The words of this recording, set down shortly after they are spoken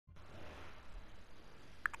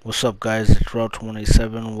What's up, guys? It's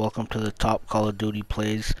Route27. Welcome to the Top Call of Duty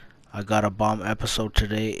Plays. I got a bomb episode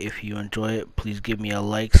today. If you enjoy it, please give me a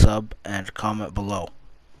like, sub, and comment below.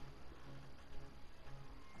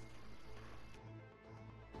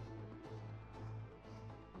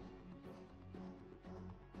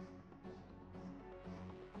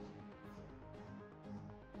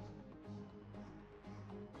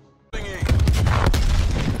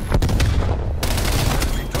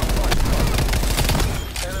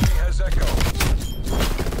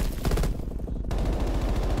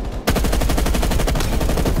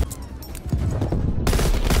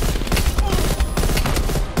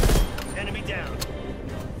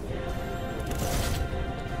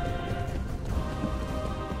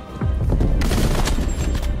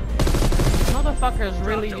 Motherfuckers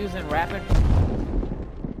really using rapid.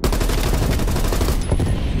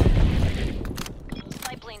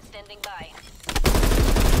 Spy plane standing by.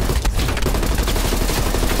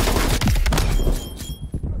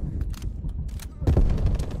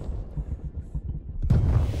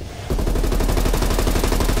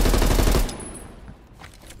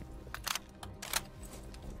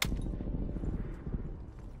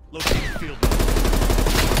 Locating field.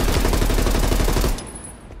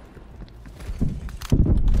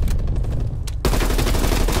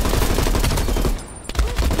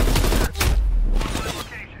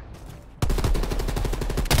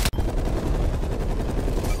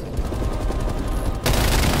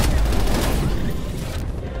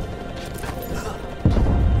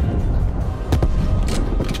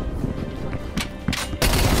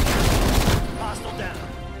 Hostile down.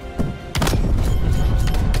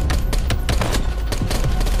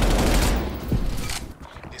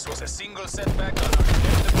 This was a single setback on our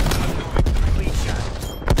inevitable path to victory. Clean shot.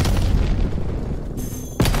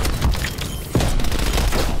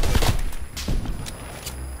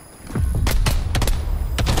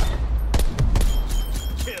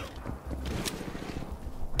 Kill.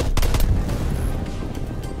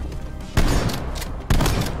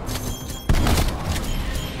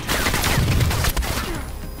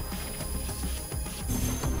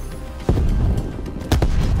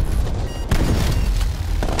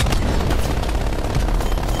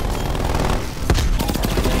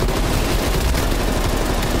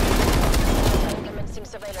 Commencing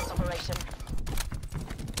surveillance operation.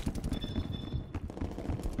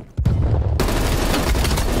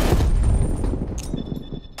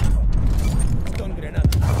 Stun grenada.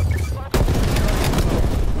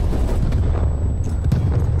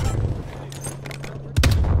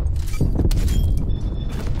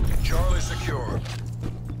 Charlie secure.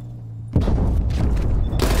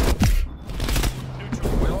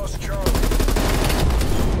 Neutral. We lost Charlie.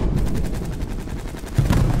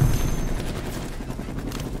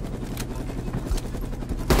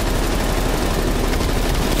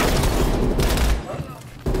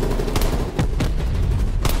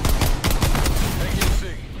 Taking C.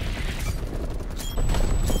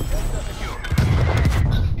 Delta secure.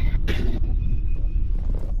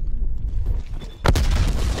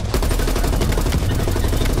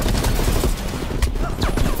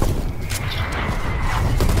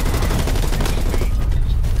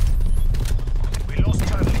 We lost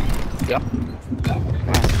Charlie. Yep.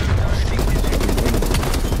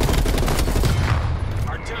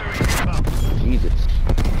 Artillery inbound. Jesus.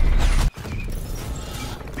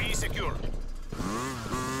 B secure.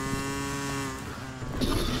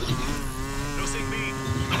 Losing B.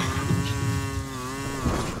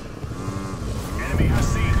 Enemy has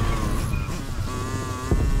C.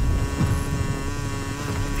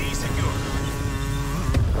 D secure.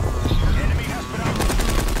 Enemy has Bravo.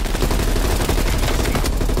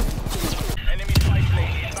 Enemy spy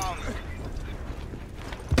plane inbound.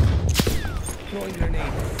 Throwing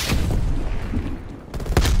grenade.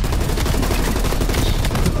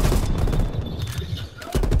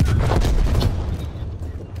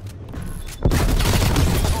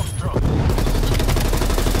 Foxtrot.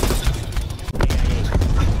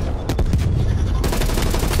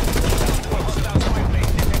 Hostile spy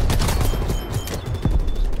plane detected.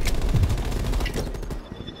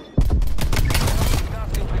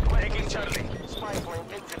 Taking Charlie. Spy plane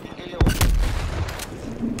exiting AO.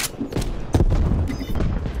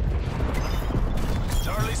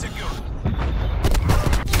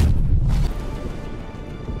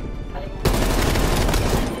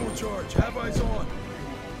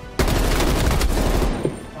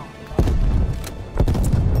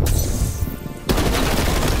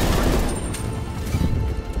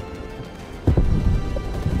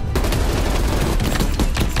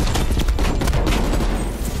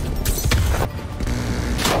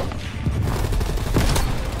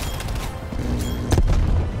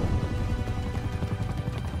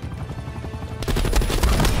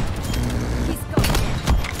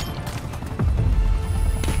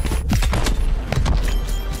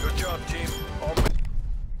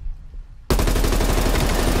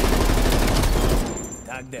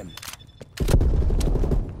 Tag them.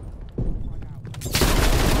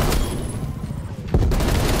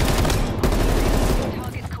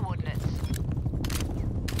 Target coordinates.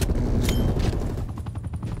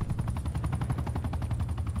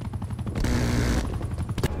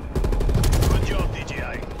 Good job,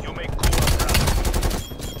 DJI. You make cool proud.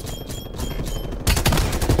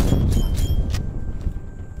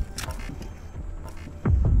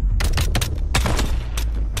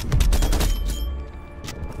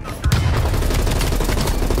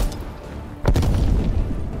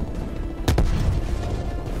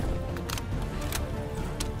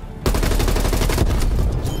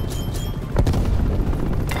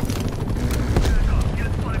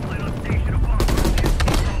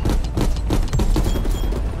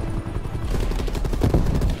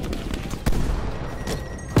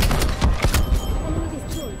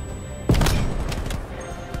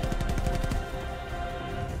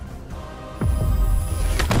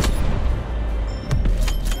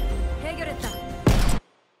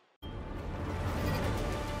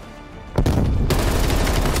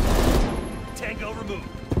 Tango removed.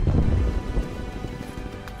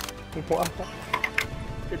 What?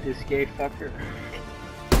 This gay fucker.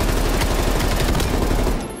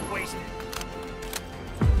 Wasted.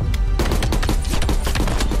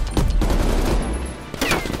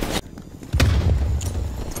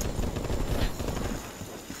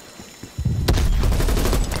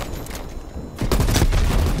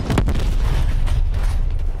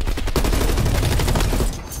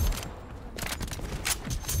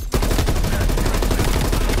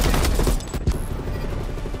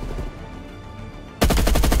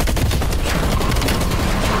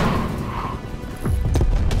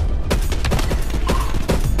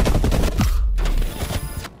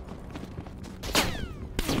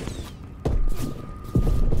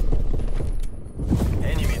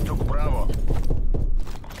 Enemy took Bravo.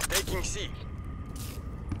 Taking C.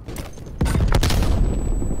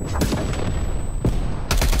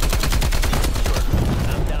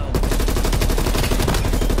 I'm down.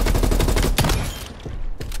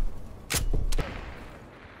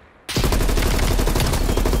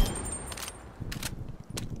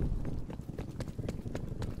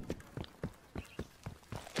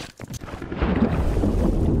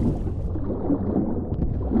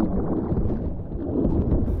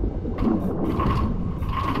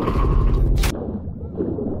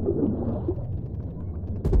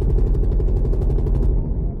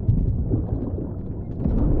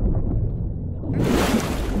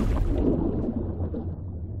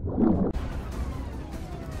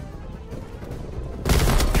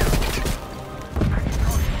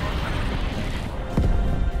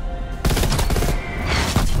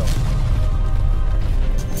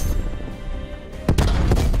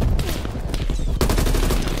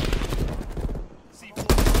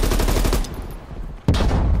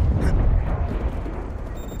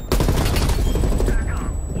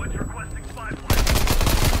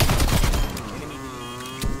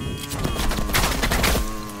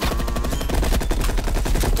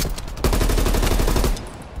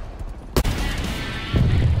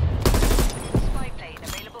 Spy plane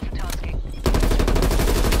available for tasking.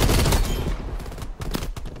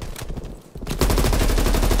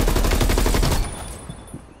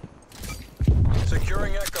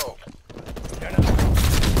 Securing Echo. Turn up.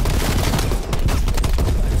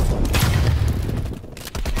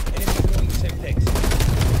 Enemy throwing Semtex.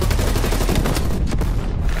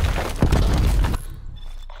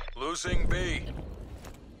 Losing B.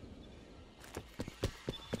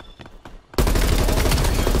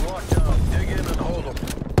 Locked down. Dig in and hold them.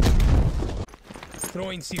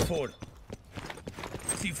 Throwing C4.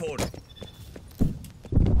 C4.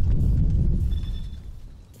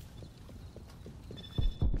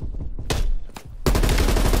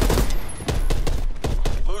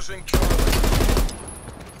 Losing Charlie.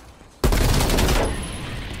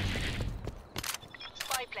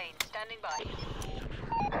 Spy plane standing by.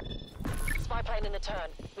 Spy plane in the turn.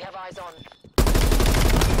 We have eyes on.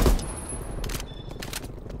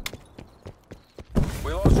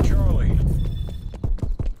 We lost Charlie.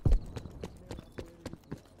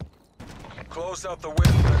 Close out the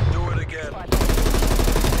wind and do it again. Spy plane.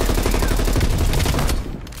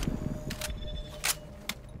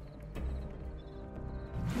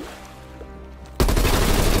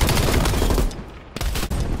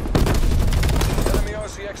 Enemy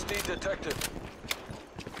RCXD detected.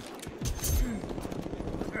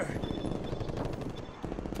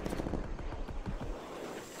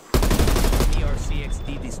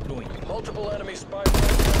 ERCXD destroyed. Multiple enemy spy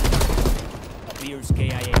planes. Appears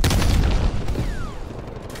KIA.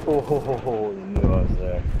 Oh, knew I was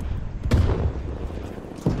there.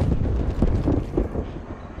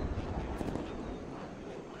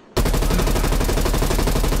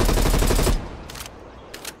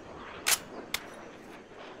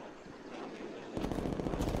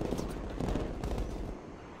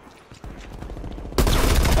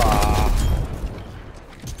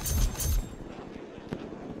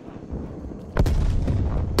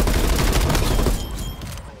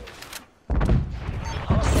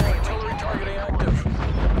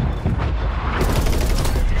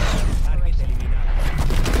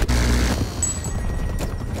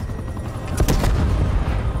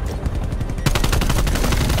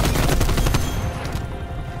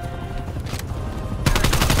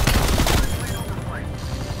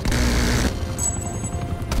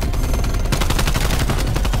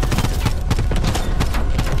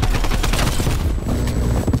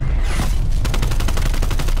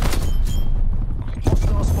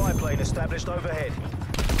 plane established overhead.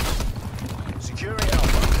 Securing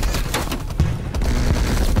Alpha.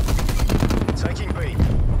 Taking B.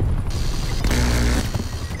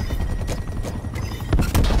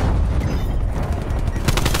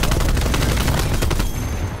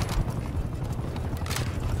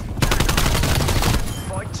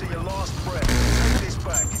 Fight to your last breath. Take this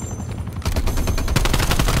back.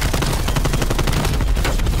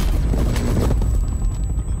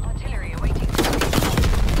 Artillery awaiting.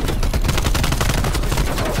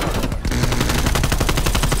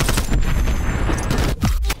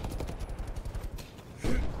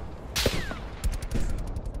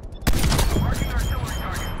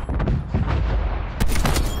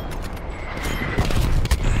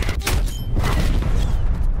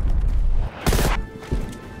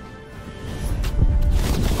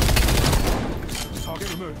 Target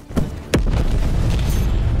removed.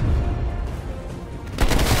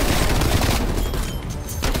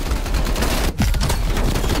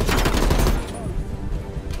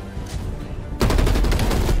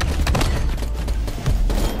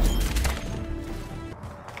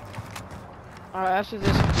 Alright, after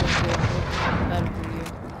this, I'm doing good. That'll be you.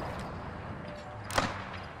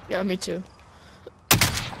 Yeah, me too.